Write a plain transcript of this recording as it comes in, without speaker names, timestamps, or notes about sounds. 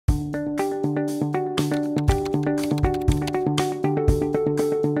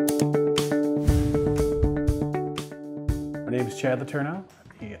Chad Letourneau,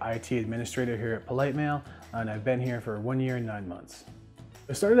 the IT administrator here at Politemail, and I've been here for 1 year and 9 months.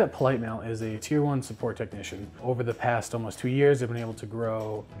 I started at Politemail as a Tier 1 support technician. Over the past almost 2 years, I've been able to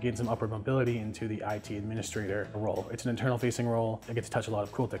grow, gain some upward mobility into the IT administrator role. It's an internal facing role. I get to touch a lot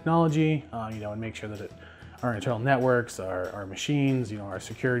of cool technology, and make sure that our internal networks, our machines, our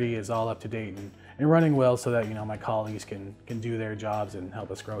security is all up to date and running well so that, my colleagues can do their jobs and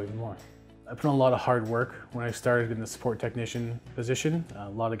help us grow even more. I put in a lot of hard work when I started in the support technician position. A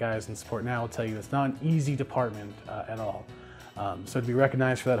lot of guys in support now will tell you it's not an easy department at all. So to be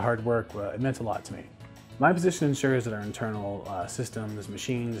recognized for that hard work, it meant a lot to me. My position ensures that our internal systems,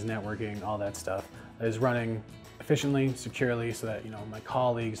 machines, networking, all that stuff is running efficiently, securely, so that my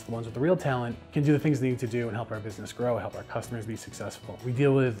colleagues, the ones with the real talent, can do the things they need to do and help our business grow, help our customers be successful. We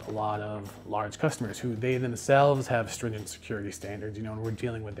deal with a lot of large customers who they themselves have stringent security standards, and we're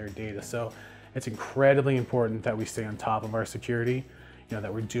dealing with their data. So it's incredibly important that we stay on top of our security,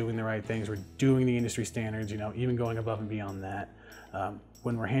 that we're doing the right things, we're doing the industry standards, even going above and beyond that.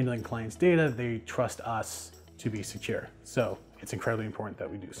 When we're handling clients' data, they trust us to be secure. So it's incredibly important that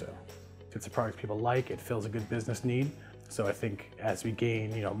we do so. It's a product people like, it fills a good business need. So I think as we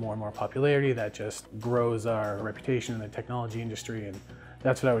gain, more and more popularity, that just grows our reputation in the technology industry, and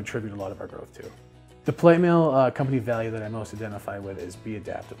that's what I would attribute a lot of our growth to. The Politemail company value that I most identify with is be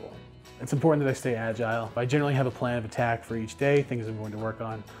adaptable. It's important that I stay agile. I generally have a plan of attack for each day, things I'm going to work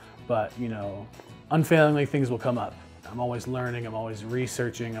on, but unfailingly things will come up. I'm always learning, I'm always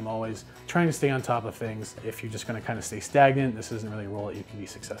researching, I'm always trying to stay on top of things. If you're just going to kind of stay stagnant, this isn't really a role that you can be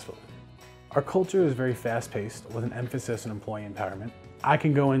successful in. Our culture is very fast-paced with an emphasis on employee empowerment. I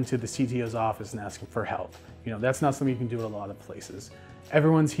can go into the CTO's office and ask him for help. That's not something you can do at a lot of places.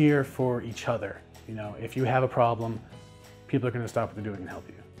 Everyone's here for each other. If you have a problem, people are going to stop what they're doing and help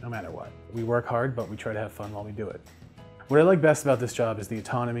you, no matter what. We work hard, but we try to have fun while we do it. What I like best about this job is the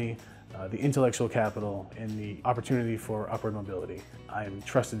autonomy, the intellectual capital, and the opportunity for upward mobility. I'm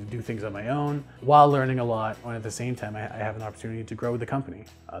trusted to do things on my own while learning a lot, and at the same time I have an opportunity to grow with the company.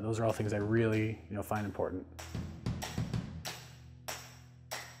 Those are all things I really find important.